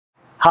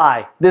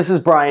Hi, this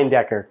is Brian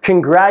Decker.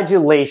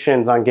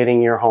 Congratulations on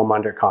getting your home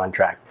under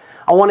contract.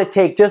 I want to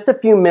take just a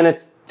few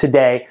minutes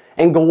today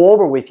and go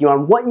over with you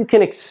on what you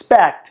can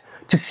expect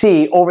to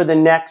see over the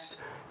next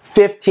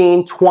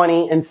 15,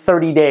 20, and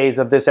 30 days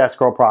of this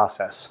escrow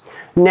process.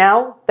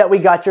 Now that we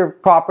got your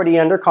property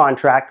under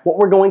contract, what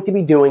we're going to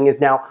be doing is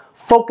now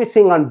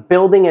focusing on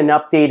building and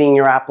updating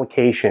your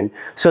application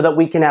so that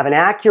we can have an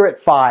accurate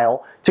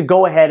file to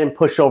go ahead and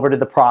push over to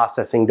the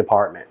processing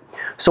department.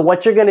 So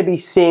what you're going to be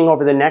seeing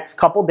over the next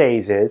couple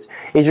days is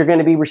you're going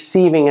to be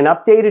receiving an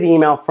updated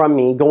email from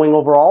me going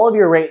over all of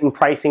your rate and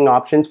pricing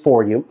options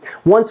for you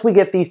once we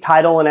get these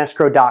title and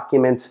escrow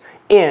documents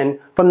in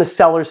from the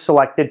seller's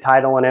selected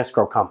title and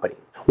escrow company.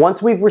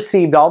 Once we've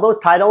received all those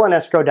title and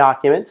escrow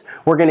documents,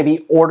 we're going to be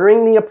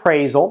ordering the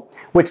appraisal,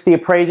 which the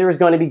appraiser is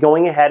going to be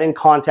going ahead and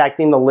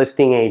contacting the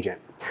listing agent.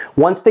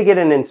 Once they get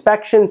an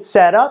inspection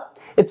set up,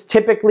 it's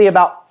typically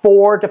about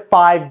 4 to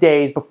 5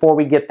 days before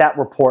we get that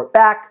report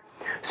back.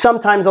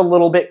 Sometimes a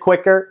little bit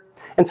quicker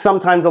and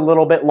sometimes a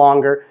little bit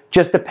longer,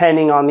 just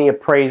depending on the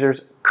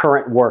appraiser's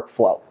current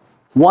workflow.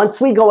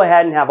 Once we go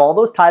ahead and have all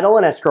those title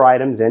and escrow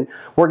items in,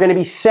 we're going to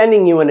be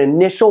sending you an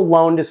initial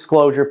loan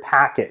disclosure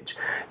package.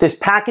 This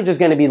package is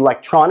going to be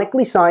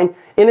electronically signed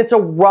and it's a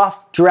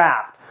rough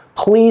draft.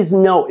 Please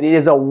note, it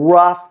is a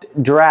rough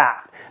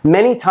draft.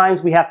 Many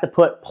times we have to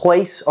put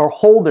place or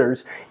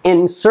holders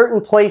in certain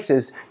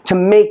places to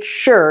make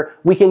sure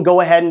we can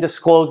go ahead and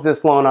disclose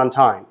this loan on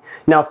time.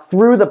 Now,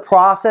 through the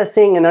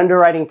processing and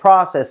underwriting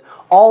process,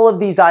 all of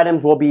these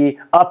items will be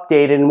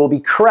updated and will be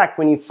correct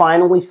when you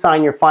finally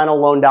sign your final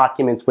loan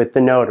documents with the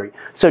notary.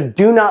 So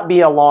do not be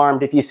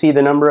alarmed if you see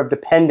the number of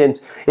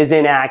dependents is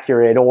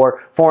inaccurate,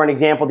 or for an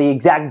example, the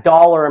exact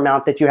dollar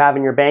amount that you have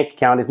in your bank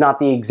account is not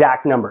the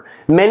exact number.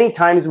 Many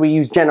times we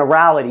use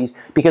generalities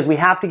because we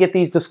have to get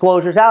these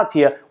disclosures out to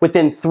you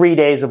within 3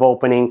 days of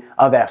opening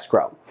of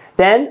escrow.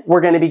 Then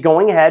we're going to be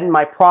going ahead and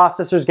my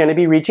processor is going to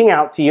be reaching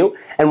out to you,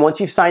 and once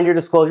you've signed your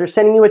disclosure,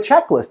 sending you a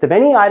checklist of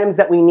any items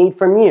that we need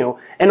from you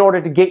in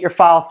order to get your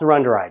file through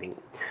underwriting.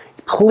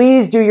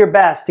 Please do your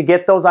best to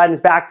get those items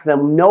back to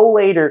them no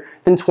later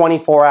than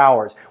 24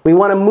 hours. We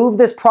want to move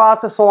this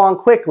process along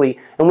quickly,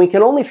 and we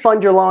can only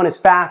fund your loan as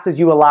fast as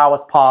you allow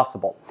us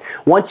possible.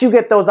 Once you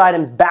get those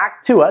items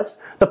back to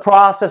us, the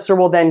processor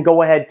will then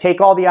go ahead, take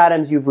all the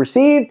items you've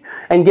received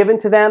and given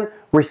to them,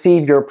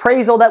 receive your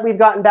appraisal that we've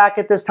gotten back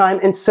at this time,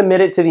 and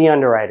submit it to the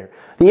underwriter.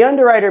 The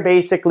underwriter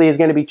basically is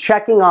going to be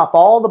checking off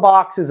all the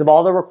boxes of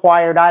all the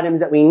required items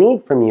that we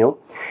need from you,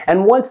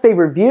 and once they've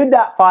reviewed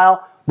that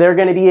file, they're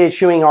going to be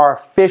issuing our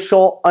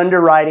official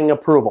underwriting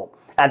approval.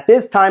 At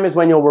this time is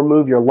when you'll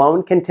remove your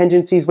loan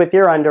contingencies with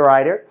your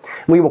underwriter.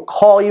 We will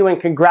call you and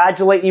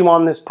congratulate you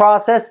on this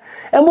process,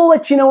 and we'll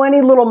let you know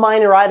any little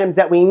minor items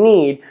that we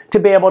need to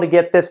be able to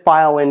get this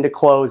file into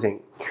closing.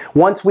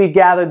 Once we've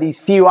gathered these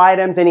few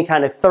items, any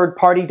kind of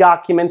third-party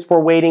documents we're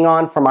waiting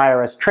on, from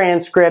IRS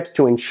transcripts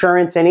to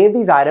insurance, any of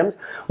these items,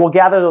 we'll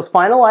gather those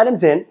final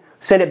items in,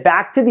 send it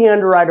back to the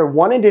underwriter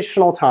one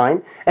additional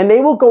time, and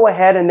they will go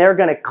ahead and they're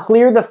going to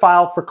clear the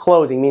file for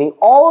closing, meaning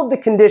all of the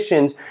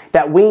conditions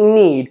that we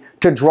need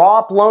to draw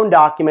up loan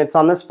documents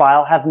on this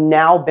file have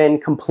now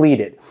been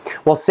completed.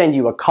 We'll send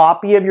you a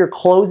copy of your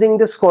closing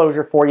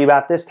disclosure for you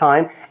at this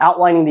time,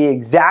 outlining the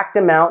exact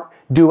amount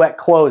due at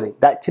closing.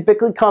 That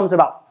typically comes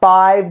about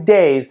 5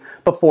 days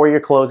before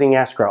your closing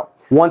escrow.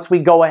 Once we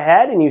go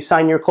ahead and you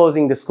sign your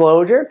closing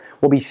disclosure,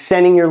 we'll be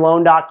sending your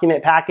loan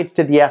document package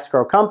to the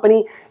escrow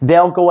company.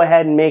 They'll go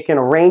ahead and make an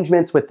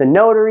arrangements with the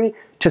notary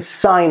to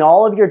sign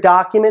all of your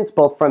documents,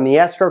 both from the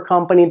escrow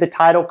company, the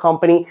title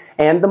company,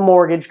 and the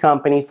mortgage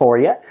company for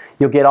you.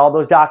 You'll get all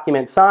those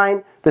documents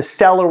signed. The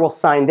seller will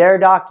sign their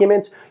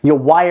documents. You'll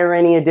wire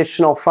any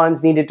additional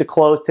funds needed to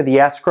close to the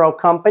escrow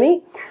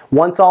company.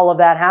 Once all of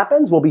that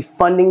happens, we'll be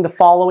funding the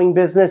following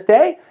business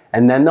day,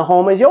 and then the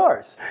home is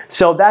yours.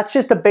 So that's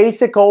just a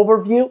basic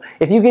overview.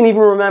 If you can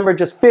even remember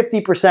just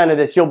 50% of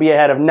this, you'll be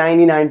ahead of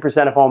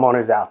 99% of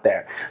homeowners out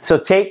there. So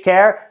take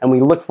care, and we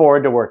look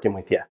forward to working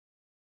with you.